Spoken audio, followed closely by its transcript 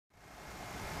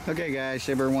Okay guys,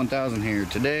 Saber 1000 here.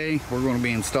 Today we're going to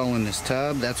be installing this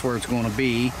tub. That's where it's going to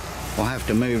be. We'll have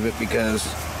to move it because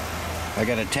I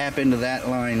got to tap into that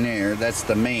line there. That's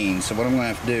the main. So what I'm going to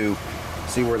have to do,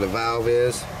 see where the valve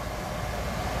is?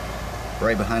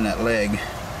 Right behind that leg.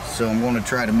 So I'm going to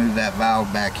try to move that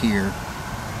valve back here.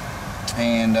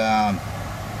 And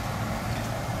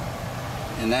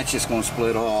that's just going to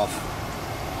split off.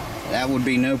 That would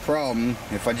be no problem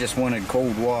if I just wanted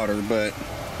cold water, but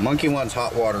Monkey wants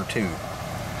hot water too.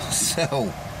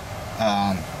 So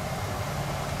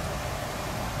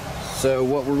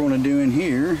what we're going to do in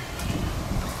here,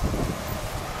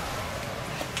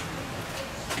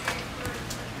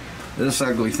 this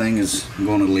ugly thing is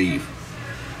going to leave.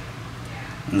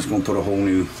 I'm just going to put a whole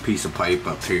new piece of pipe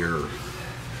up here.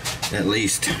 At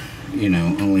least, you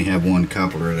know, only have one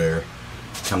coupler there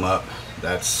come up.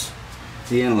 That's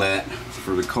the inlet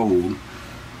for the cold.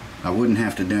 I wouldn't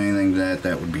have to do anything to that.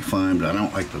 That would be fine, but I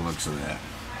don't like the looks of that.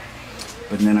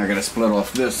 But then I got to split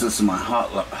off this. This is my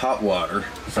hot water.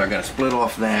 So I got to split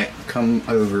off that, come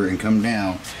over and come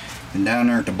down. And down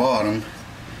there at the bottom,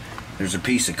 there's a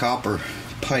piece of copper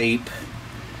pipe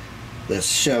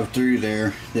that's shoved through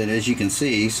there that, as you can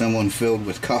see, someone filled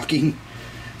with caulking.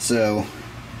 So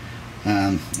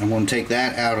I'm going to take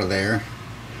that out of there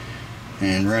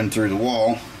and run through the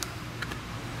wall.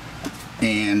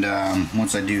 And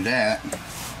once I do that,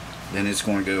 then it's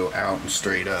going to go out and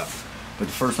straight up. But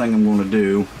the first thing I'm going to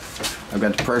do, I've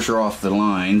got to pressure off the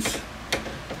lines.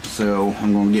 So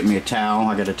I'm going to get me a towel.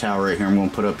 I got a towel right here I'm going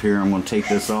to put up here. I'm going to take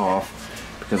this off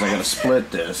because I got to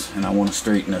split this and I want to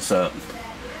straighten this up.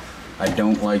 I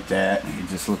don't like that. It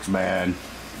just looks bad.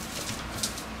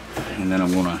 And then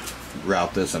I'm going to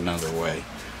route this another way.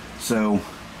 So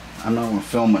I'm not going to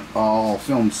film it all. I'll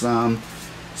film some,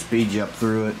 speed you up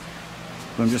through it.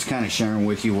 But I'm just kind of sharing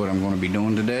with you what I'm going to be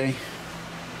doing today.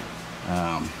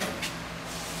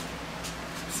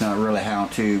 It's not really how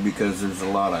to, because there's a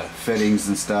lot of fittings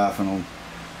and stuff and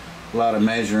a lot of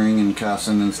measuring and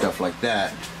cussing and stuff like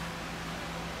that.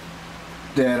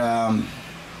 That,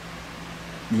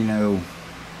 you know,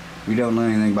 if you don't know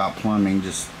anything about plumbing,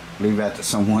 just leave that to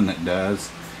someone that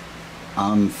does.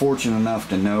 I'm fortunate enough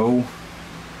to know,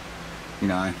 you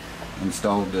know, I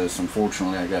installed this.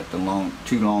 Unfortunately, I got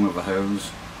too long of a hose.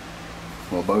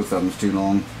 Well, both of them's too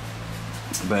long,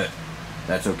 but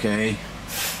that's okay.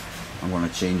 I'm going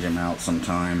to change them out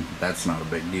sometime. That's not a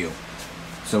big deal.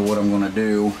 So what I'm going to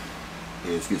do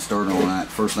is get started on that.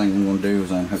 First thing I'm going to do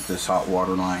is unhook this hot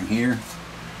water line here,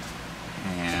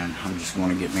 and I'm just going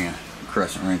to get me a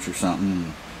crescent wrench or something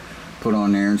and put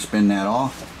on there and spin that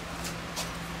off.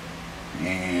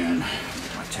 And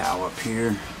get my towel up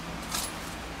here.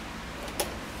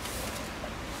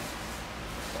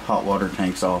 Hot water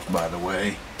tank's off, by the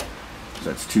way.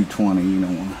 That's 220. You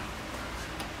don't want to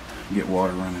get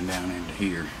water running down into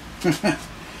here.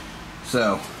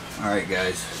 So, alright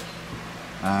guys,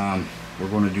 we're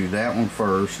going to do that one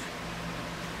first.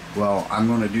 Well, I'm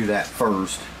going to do that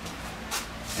first,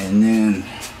 and then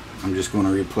I'm just going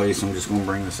to replace. I'm just going to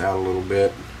bring this out a little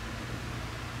bit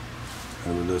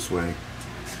over this way,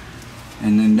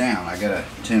 and then down. I got a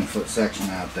 10-foot section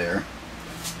out there,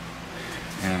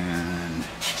 and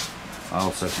I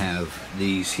also have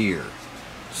these here.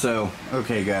 So,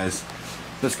 okay guys,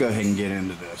 let's go ahead and get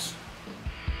into this.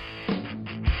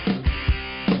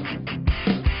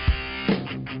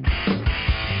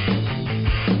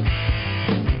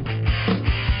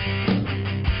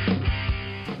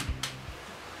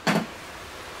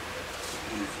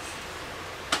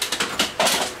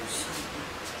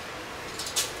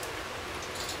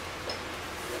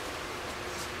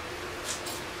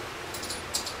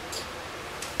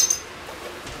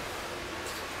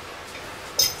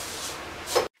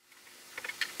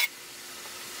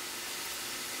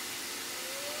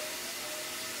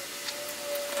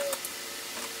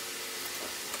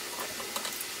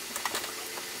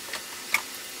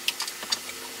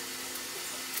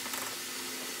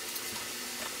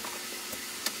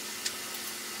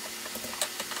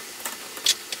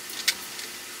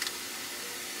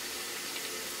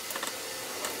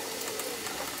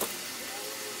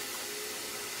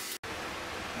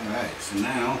 Alright, so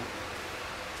now I'm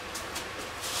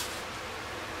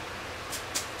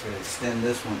going to extend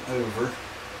this one over.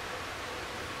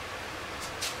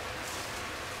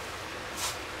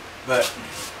 But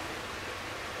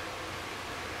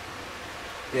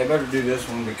yeah, I better do this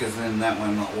one because then that one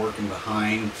I'm not working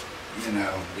behind, you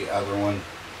know, the other one.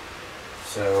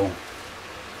 So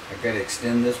I got to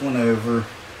extend this one over.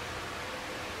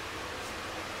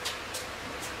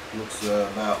 Looks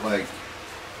about like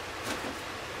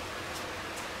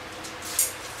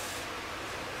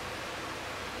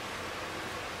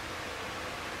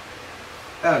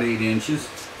about 8 inches.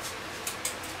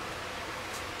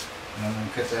 And I'm going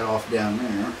to cut that off down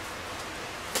there at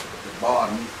the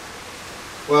bottom.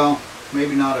 Well,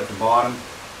 maybe not at the bottom.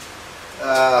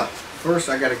 First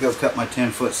I got to go cut my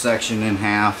 10-foot section in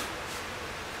half.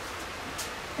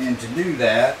 And to do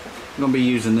that, I'm going to be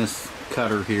using this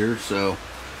cutter here, so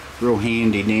real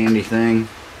handy dandy thing.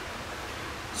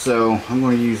 So I'm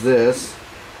going to use this.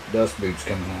 Dust boots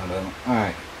coming out of it.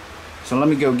 Alright, so let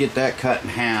me go get that cut in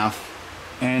half,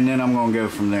 and then I'm going to go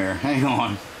from there. Hang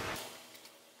on.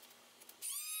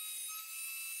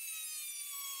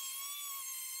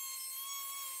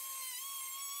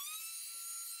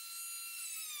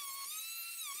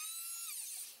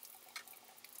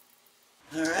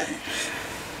 Alright.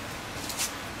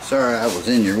 Sorry I was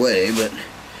in your way, but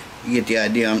you get the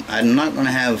idea. I'm not going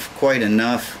to have quite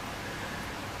enough.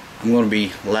 I'm going to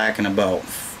be lacking about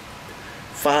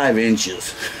 5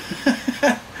 inches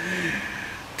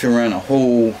to run a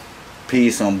whole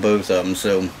piece on both of them.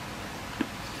 So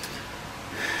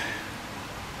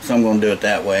I'm going to do it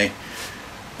that way.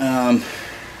 Now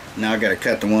I got to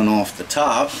cut the one off the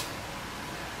top.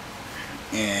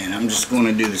 And I'm just going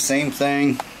to do the same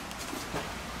thing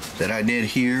that I did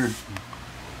here,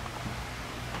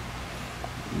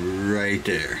 right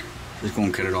there. Just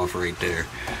going to cut it off right there.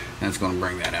 That's going to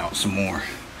bring that out some more.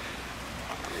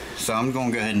 So I'm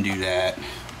going to go ahead and do that.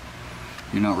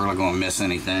 You're not really going to miss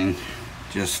anything.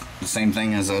 Just the same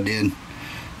thing as I did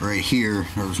right here.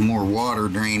 There was more water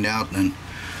drained out than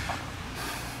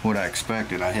what I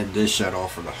expected. I had this shut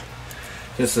off for the.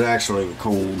 This is actually the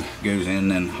cold goes in,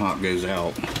 then hot goes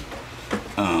out.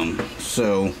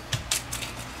 So.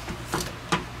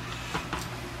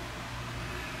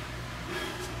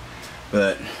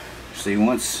 But see,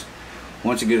 once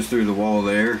it goes through the wall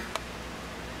there, it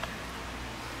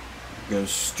goes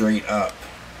straight up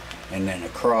and then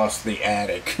across the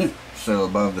attic, so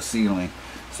above the ceiling.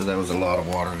 So that was a lot of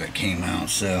water that came out.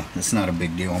 So it's not a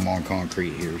big deal. I'm on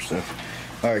concrete here. So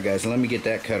all right, guys, let me get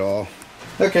that cut off.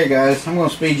 Okay, guys, I'm going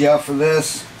to speed you up for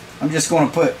this. I'm just going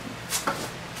to put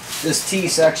this T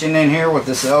section in here with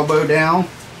this elbow down,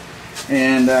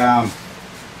 and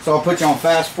so I'll put you on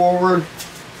fast forward.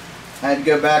 I had to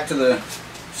go back to the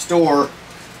store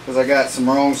because I got some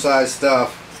wrong size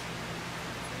stuff.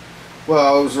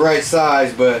 Well, it was the right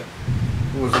size, but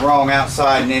it was the wrong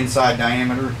outside and inside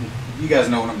diameter. You guys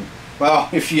know what I'm... Well,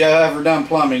 if you ever done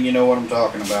plumbing, you know what I'm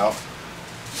talking about.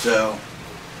 So,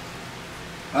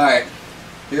 alright,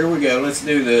 here we go. Let's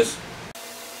do this.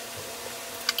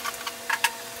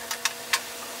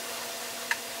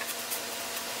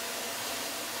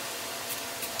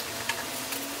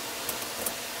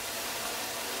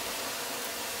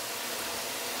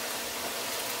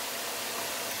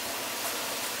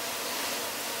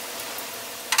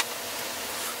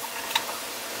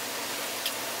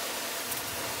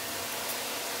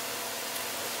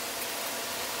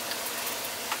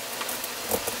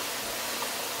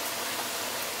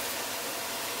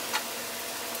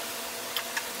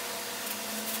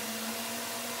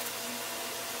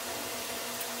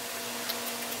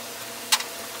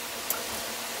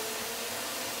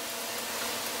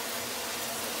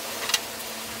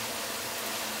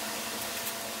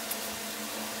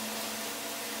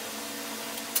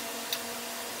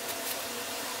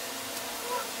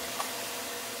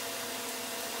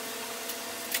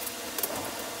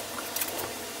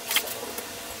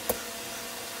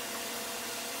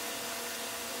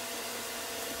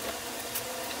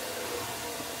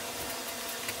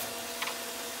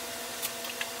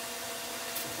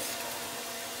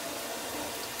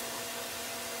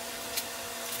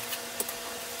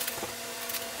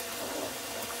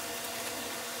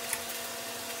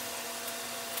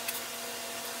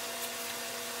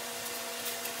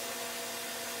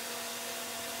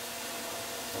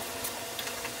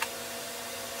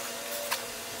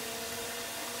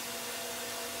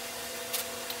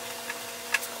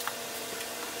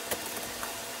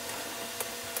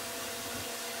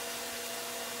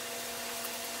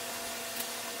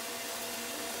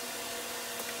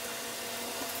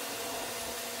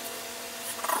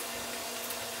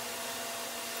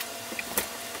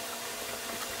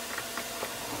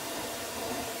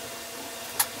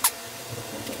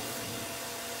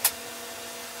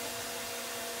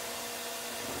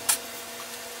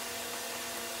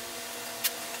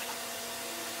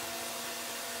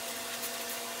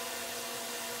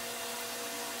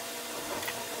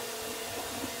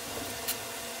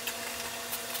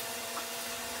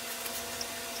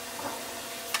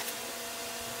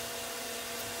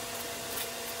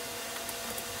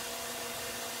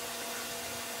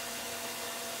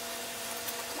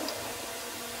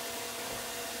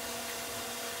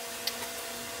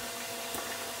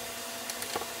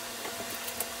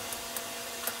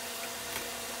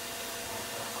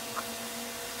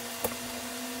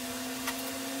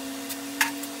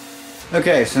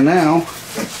 Okay, so now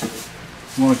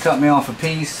I'm going to cut me off a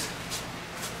piece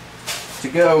to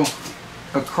go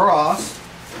across.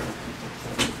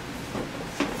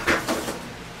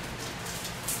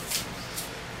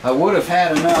 I would have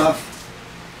had enough.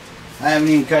 I haven't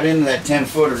even cut into that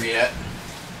 10-footer yet.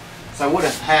 So I would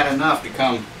have had enough to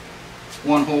come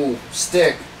one whole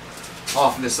stick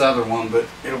off this other one, but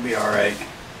it'll be alright.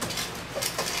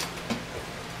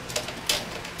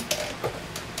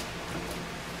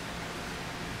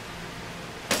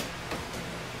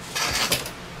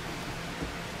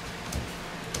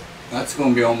 That's going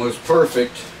to be almost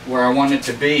perfect where I want it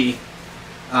to be.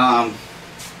 Let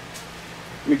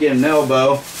me get an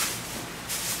elbow.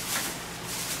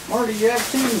 Marty, you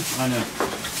have two. I know.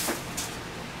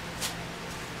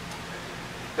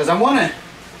 Because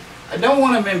I don't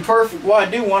want them in perfect, well, I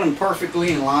do want them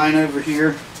perfectly in line over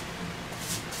here.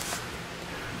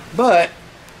 But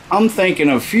I'm thinking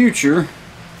of future.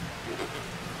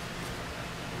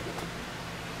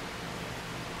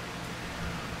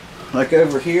 Like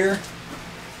over here,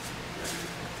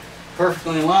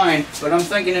 perfectly in line, but I'm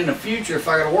thinking in the future if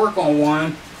I gotta work on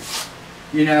one,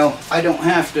 you know, I don't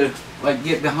have to like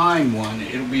get behind one.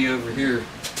 It'll be over here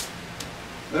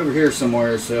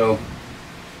somewhere. So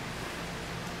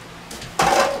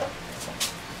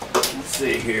let's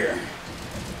see here.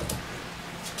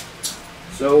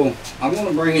 So I'm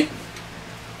gonna bring it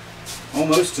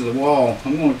almost to the wall.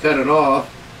 I'm gonna cut it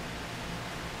off.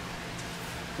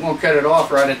 I'm going to cut it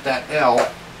off right at that L.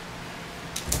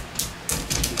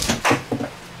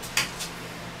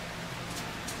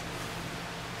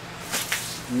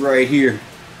 Right here.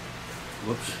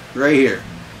 Whoops. Right here.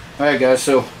 Alright guys,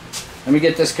 so let me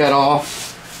get this cut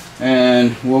off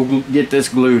and we'll get this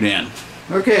glued in.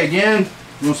 Okay, again,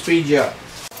 I'm going to speed you up.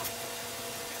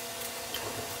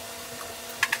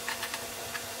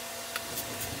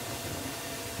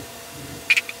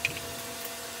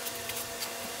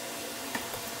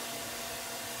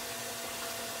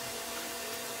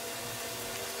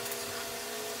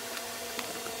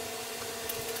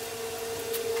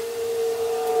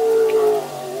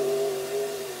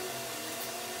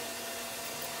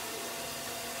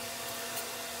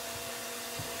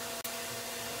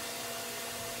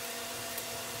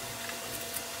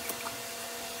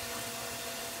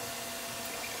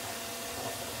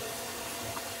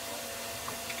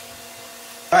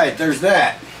 Alright, there's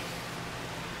that.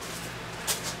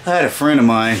 I had a friend of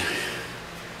mine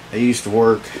I used to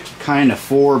work kind of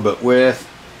for, but with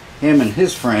him and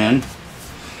his friend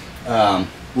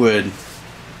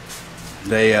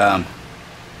they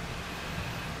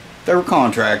were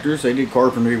contractors. They did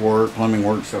carpentry work, plumbing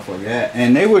work, stuff like that,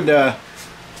 and they would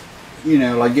you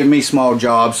know, like give me small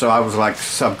jobs, so I was like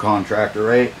subcontractor,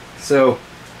 right? So,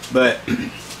 but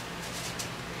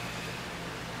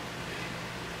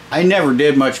I never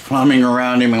did much plumbing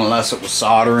around him unless it was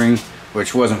soldering,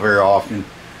 which wasn't very often.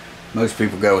 Most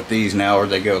people go with these now, or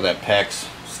they go that PEX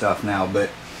stuff now. But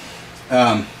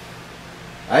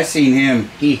I seen him.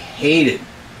 He hated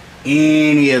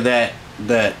any of that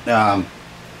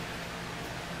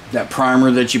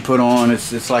primer that you put on.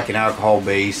 It's like an alcohol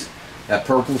base. That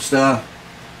purple stuff.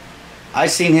 I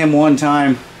seen him one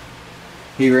time.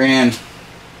 He ran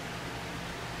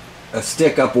a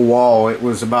stick up a wall. It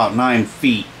was about 9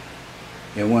 feet.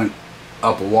 It went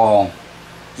up a wall.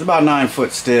 It was about a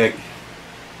 9-foot stick,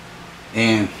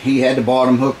 and he had the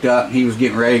bottom hooked up. He was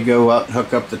getting ready to go up,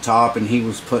 hook up the top, and he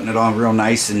was putting it on real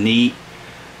nice and neat.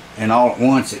 And all at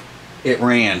once, it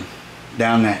ran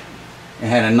down that. It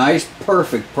had a nice,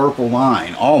 perfect purple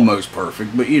line, almost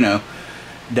perfect, but you know,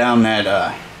 down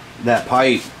that that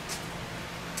pipe.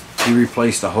 He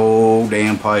replaced the whole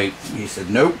damn pipe. He said,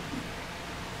 "Nope,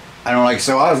 I don't like it."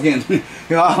 So I was getting,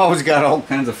 you know, I always got all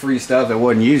kinds of free stuff that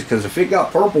wasn't used, because if it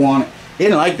got purple on it, he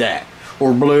didn't like that,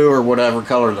 or blue, or whatever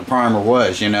color the primer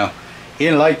was, you know. He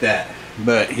didn't like that.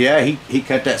 But yeah, he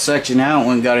cut that section out,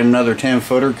 went and got him another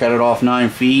 10-footer, cut it off 9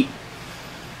 feet.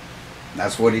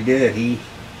 That's what he did. He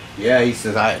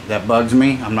says, that bugs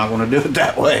me. I'm not going to do it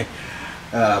that way.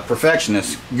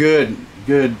 Perfectionist, good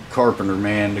carpenter,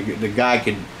 man. The guy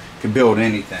could build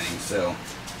anything. So,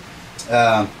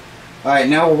 all right,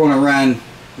 now we're going to run.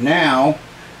 Now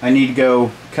I need to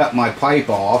go cut my pipe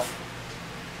off,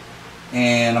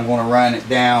 and I'm going to run it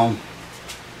down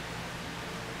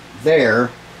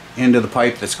there into the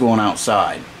pipe that's going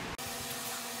outside.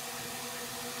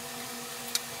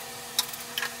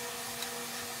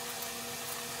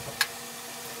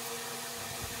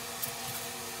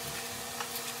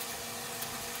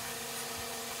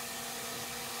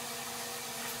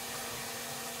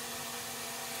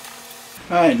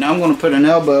 Alright, now I'm going to put an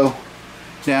elbow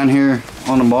down here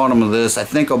on the bottom of this, I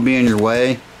think I'll be in your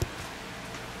way.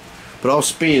 But I'll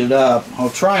speed it up. I'll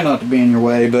try not to be in your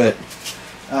way, but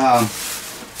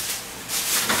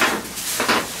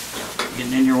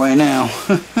getting in your way now.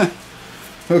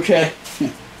 Okay,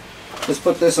 let's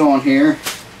put this on here.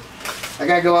 I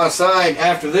gotta go outside.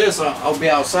 After this, I'll be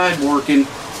outside working,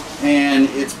 and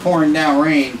it's pouring down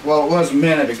rain. Well, it was a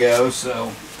minute ago,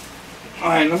 so.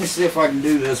 Alright, let me see if I can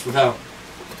do this without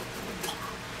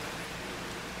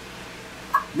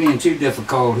being too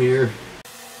difficult here.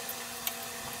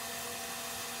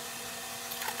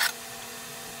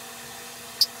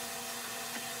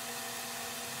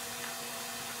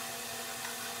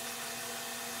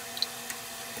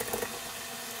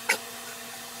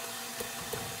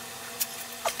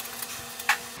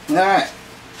 Alright,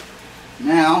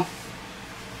 now,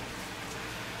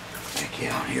 back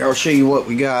out here, I'll show you what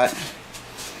we got.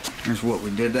 Here's what we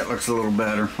did. That looks a little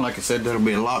better. Like I said, that'll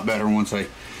be a lot better once I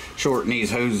shorten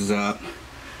these hoses up.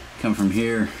 Come from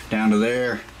here down to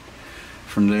there,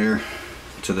 from there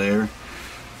to there.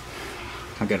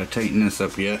 I gotta tighten this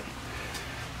up yet.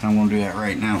 I want to do that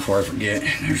right now before I forget.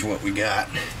 There's what we got.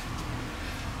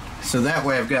 So that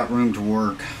way I've got room to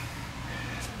work.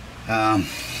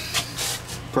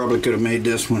 Probably could have made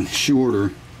this one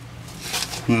shorter.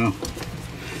 Well,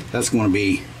 that's going to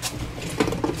be,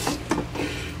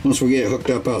 once we get it hooked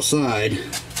up outside,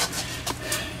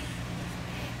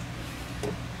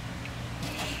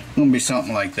 going to be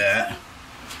something like that.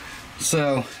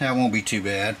 So that won't be too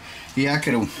bad. Yeah, I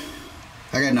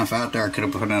got enough out there. I could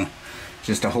have put in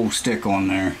just a whole stick on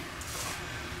there.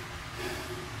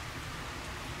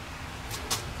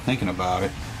 Thinking about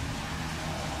it.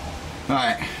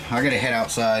 Alright, I gotta head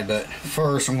outside, but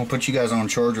first I'm gonna put you guys on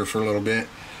charger for a little bit.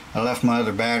 I left my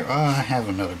other battery. Oh, I have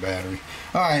another battery.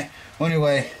 Alright, well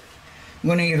anyway,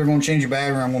 I'm either gonna change your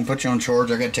battery or I'm gonna put you on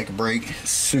charge. I gotta take a break.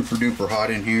 It's super duper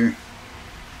hot in here.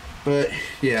 But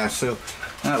yeah, so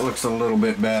that looks a little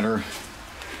bit better.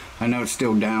 I know it's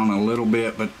still down a little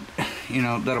bit, but you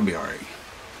know, that'll be alright.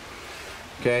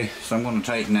 Okay, so I'm gonna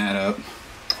tighten that up.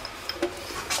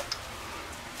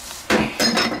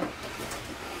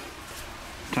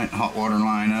 Tighten the hot water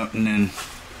line up, and then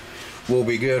we'll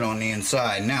be good on the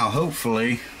inside. Now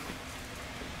hopefully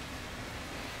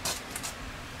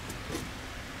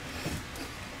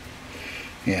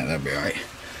yeah, that'll be alright.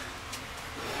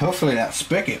 Hopefully that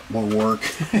spigot will work.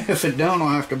 If it don't, I'll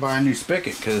have to buy a new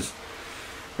spigot because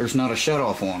there's not a shut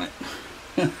off on it.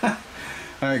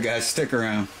 Alright guys, stick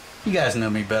around. You guys know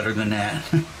me better than that.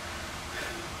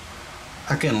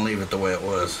 I couldn't leave it the way it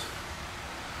was.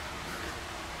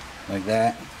 Like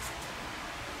that.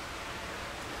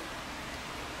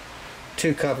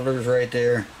 2 couplers right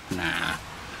there. Nah.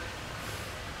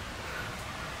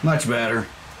 Much better.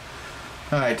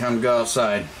 Alright, time to go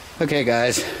outside. Okay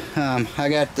guys, I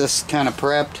got this kind of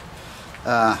prepped.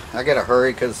 I gotta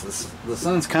hurry because the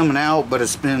sun's coming out, but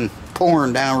it's been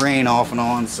pouring down rain off and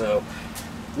on, so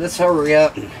let's hurry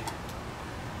up and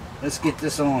let's get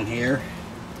this on here.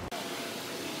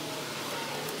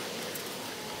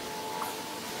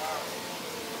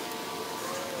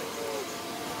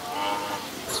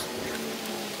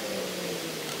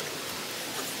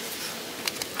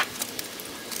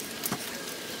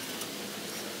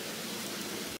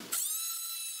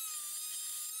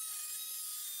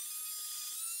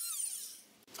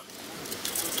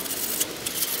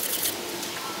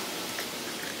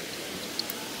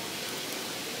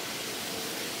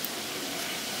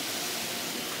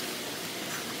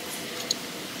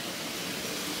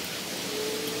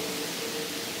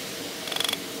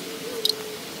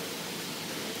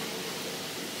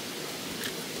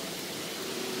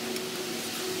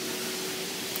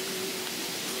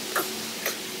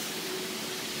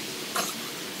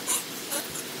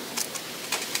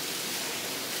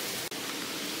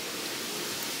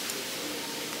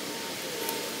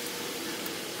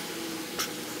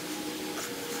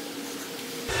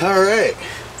 Alright,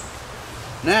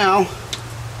 now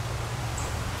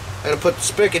I gotta put the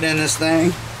spigot in this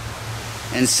thing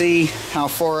and see how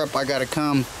far up I gotta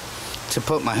come to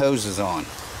put my hoses on.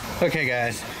 Okay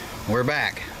guys, we're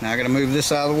back. Now I gotta move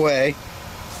this out of the way.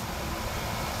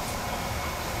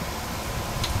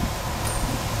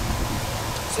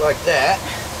 It's like that.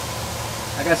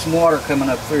 I got some water coming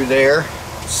up through there.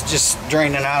 It's just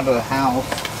draining out of the house.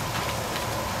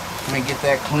 Let me get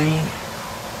that clean.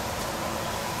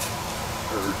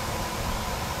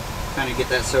 Kind of get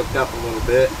that soaked up a little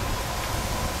bit.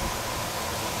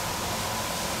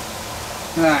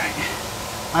 Alright,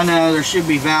 I know there should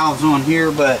be valves on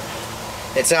here, but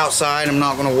it's outside. I'm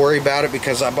not going to worry about it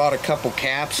because I bought a couple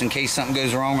caps in case something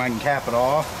goes wrong. I can cap it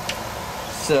off.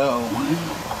 So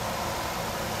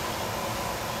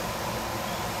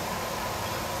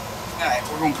Alright,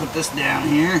 we're gonna put this down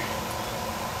here.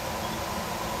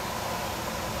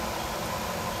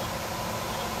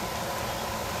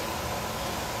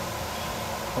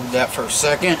 Hold that for a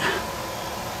second.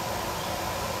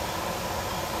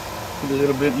 Put a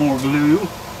little bit more glue.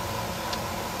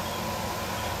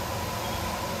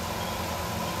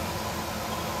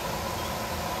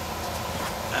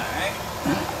 Alright.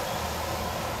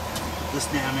 Put this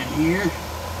down in here.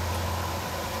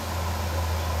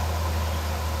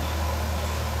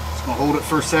 Just gonna hold it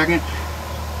for a second.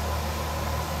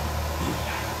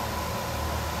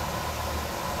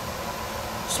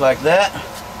 Just like that.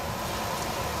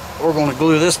 We're going to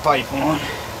glue this pipe on.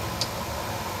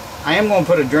 I am going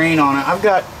to put a drain on it. I've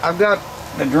got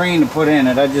the drain to put in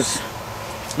it. I just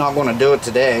not going to do it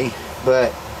today,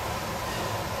 but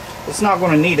it's not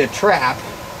going to need a trap,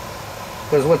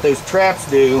 because what those traps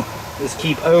do is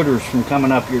keep odors from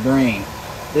coming up your drain.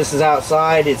 This is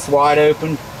outside, it's wide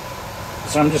open,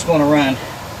 so I'm just going to run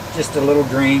just a little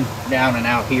drain down and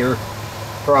out here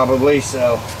probably.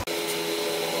 So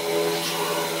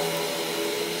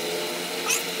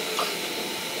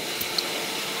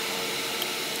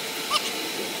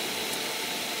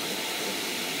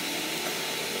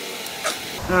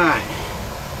alright,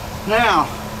 now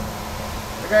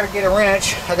I gotta get a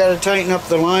wrench. I gotta tighten up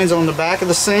the lines on the back of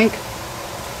the sink.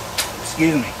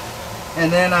 Excuse me.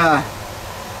 And then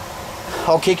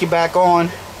I'll kick you back on.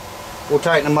 We'll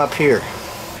tighten them up here.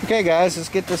 Okay guys, let's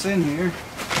get this in here.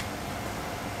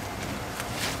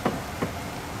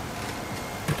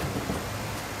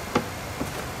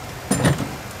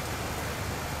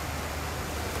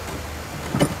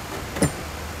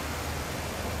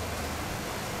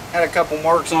 Had a couple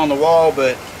marks on the wall,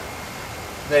 but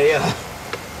they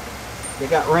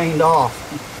got rained off.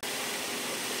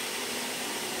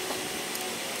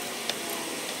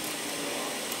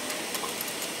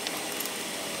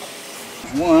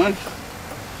 One.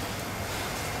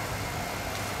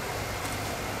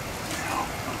 Now,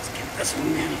 let's get this one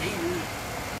in here.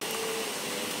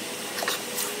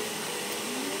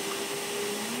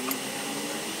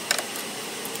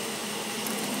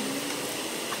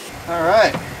 All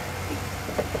right.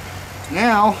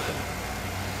 Now,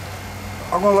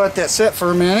 I'm going to let that sit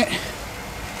for a minute.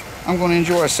 I'm going to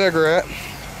enjoy a cigarette.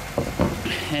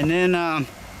 And then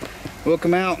we'll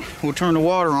come out, we'll turn the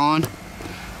water on.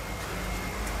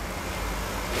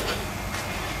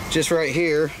 Just right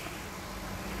here.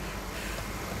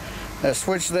 That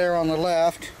switch there on the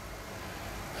left,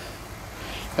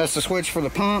 that's the switch for the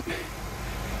pump.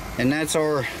 And that's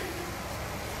our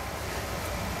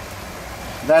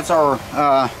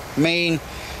main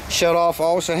shut off. I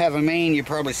also have a main, you've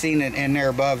probably seen it in there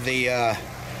above the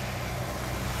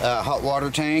hot water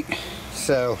tank.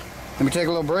 So let me take a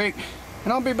little break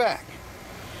and I'll be back.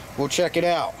 We'll check it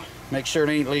out, make sure it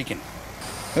ain't leaking.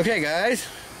 Okay guys,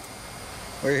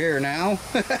 we're here now.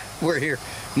 We're here.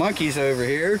 Monkey's over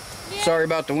here. Yeah. Sorry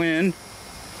about the wind.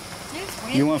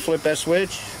 You want to flip that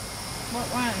switch? What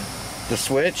one? The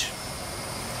switch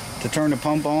to turn the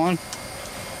pump on.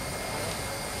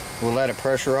 We'll let it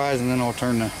pressurize and then I'll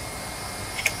turn the,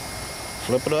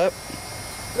 flip it up.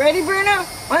 Ready, Bruno?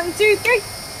 1, 2, 3.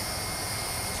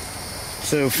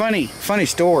 So funny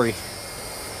story.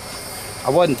 I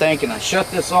wasn't thinking. I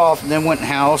shut this off and then went in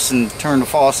the house and turned the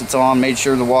faucets on, made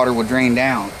sure the water would drain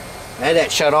down. I had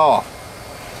that shut off.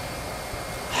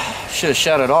 Should have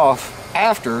shut it off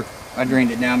after I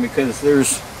drained it down, because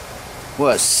there's,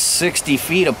 what, 60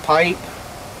 feet of pipe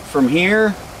from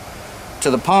here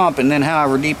to the pump, and then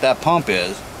however deep that pump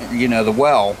is, you know, the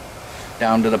well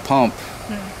down to the pump.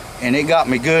 And it got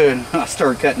me good. I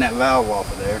started cutting that valve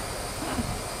off of there.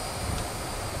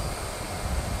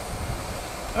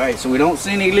 Alright, so we don't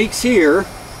see any leaks here.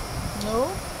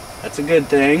 No. That's a good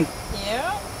thing.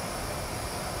 Yeah.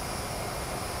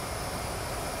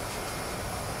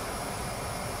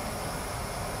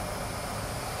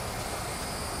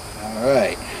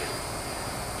 Alright.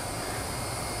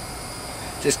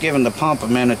 Just giving the pump a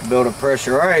minute to build up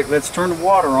pressure. Alright, let's turn the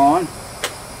water on.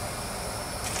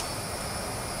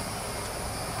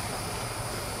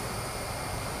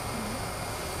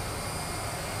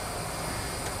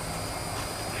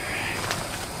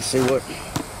 See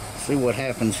what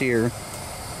happens here.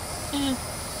 Yay,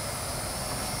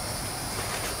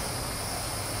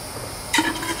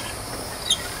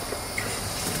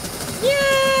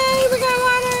 we got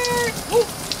water. Oh,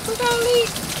 we got a leak.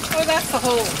 Oh, that's the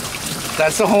hole.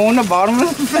 That's the hole in the bottom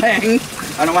of the thing.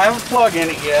 I don't have a plug in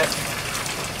it yet.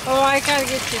 Oh, I gotta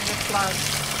get you the plug.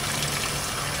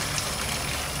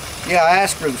 Yeah, I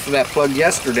asked her for that plug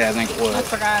yesterday, I think it was. I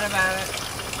forgot about it.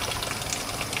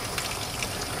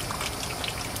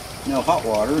 No hot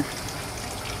water.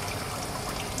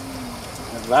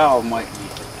 valve might be.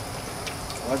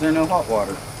 Why is there no hot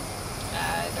water?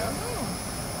 I don't know.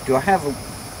 Do I have a...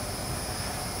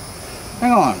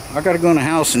 Hang on. I gotta go in the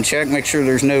house and check, make sure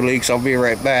there's no leaks. I'll be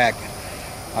right back.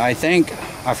 I think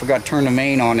I forgot to turn the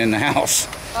main on in the house.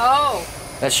 Oh.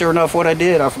 That's sure enough what I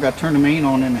did. I forgot to turn the main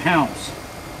on in the house.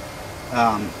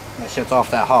 That shuts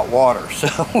off that hot water, so...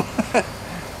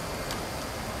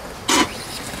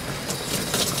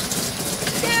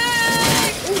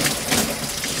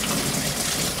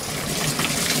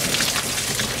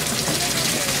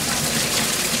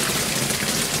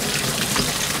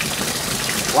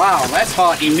 Wow, that's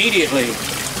hot immediately.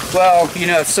 Well, you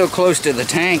know, it's so close to the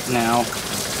tank now.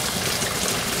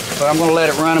 But I'm gonna let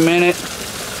it run a minute.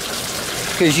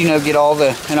 Because, you know, get all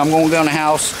the, and I'm gonna go in the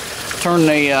house, turn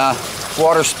the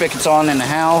water spigots on in the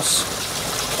house,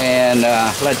 and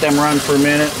let them run for a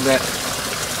minute.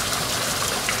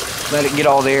 Let it get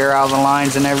all the air out of the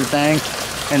lines and everything.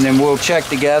 And then we'll check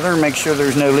together, make sure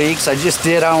there's no leaks. I just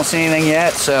did, I don't see anything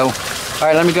yet, so. All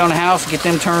right, let me go in the house, get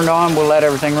them turned on. We'll let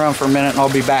everything run for a minute and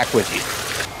I'll be back with you.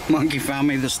 Monkey found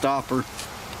me the stopper.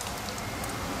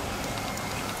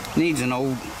 Needs an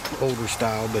older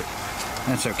style, but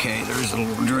that's okay. There's a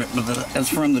little drip, but that's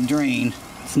from the drain.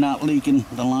 It's not leaking.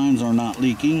 The lines are not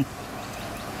leaking.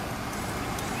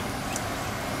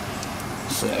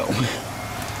 So,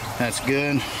 that's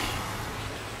good.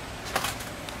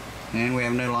 And we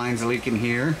have no lines leaking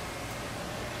here.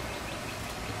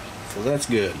 So that's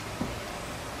good.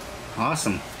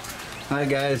 Awesome. Hi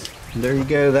guys, there you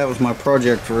go. That was my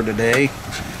project for today.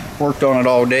 Worked on it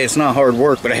all day. It's not hard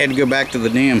work, but I had to go back to the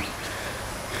damn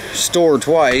store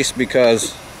twice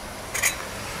because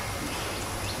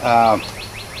well,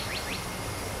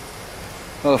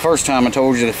 the first time I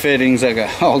told you the fittings, I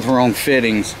got all the wrong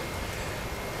fittings.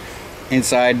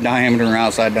 Inside diameter and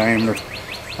outside diameter.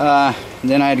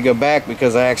 Then I had to go back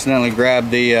because I accidentally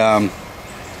grabbed the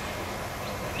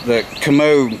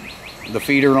commode, the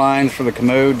feeder lines for the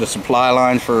commode, the supply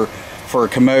lines for a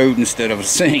commode instead of a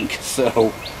sink.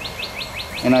 So,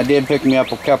 and I did pick me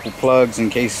up a couple plugs in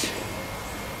case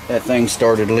that thing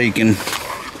started leaking.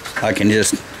 I can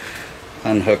just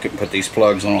unhook it and put these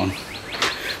plugs on.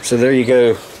 So there you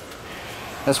go.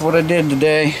 That's what I did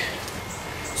today.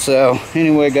 So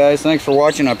anyway guys, thanks for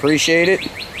watching. I appreciate it.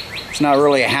 It's not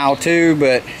really a how-to,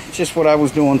 but it's just what I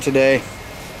was doing today.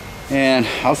 And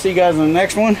I'll see you guys in the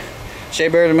next one. Shea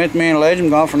Bear, the Myth Man Legend,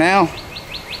 gone for now.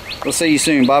 We'll see you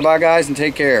soon. Bye bye guys, and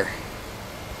take care.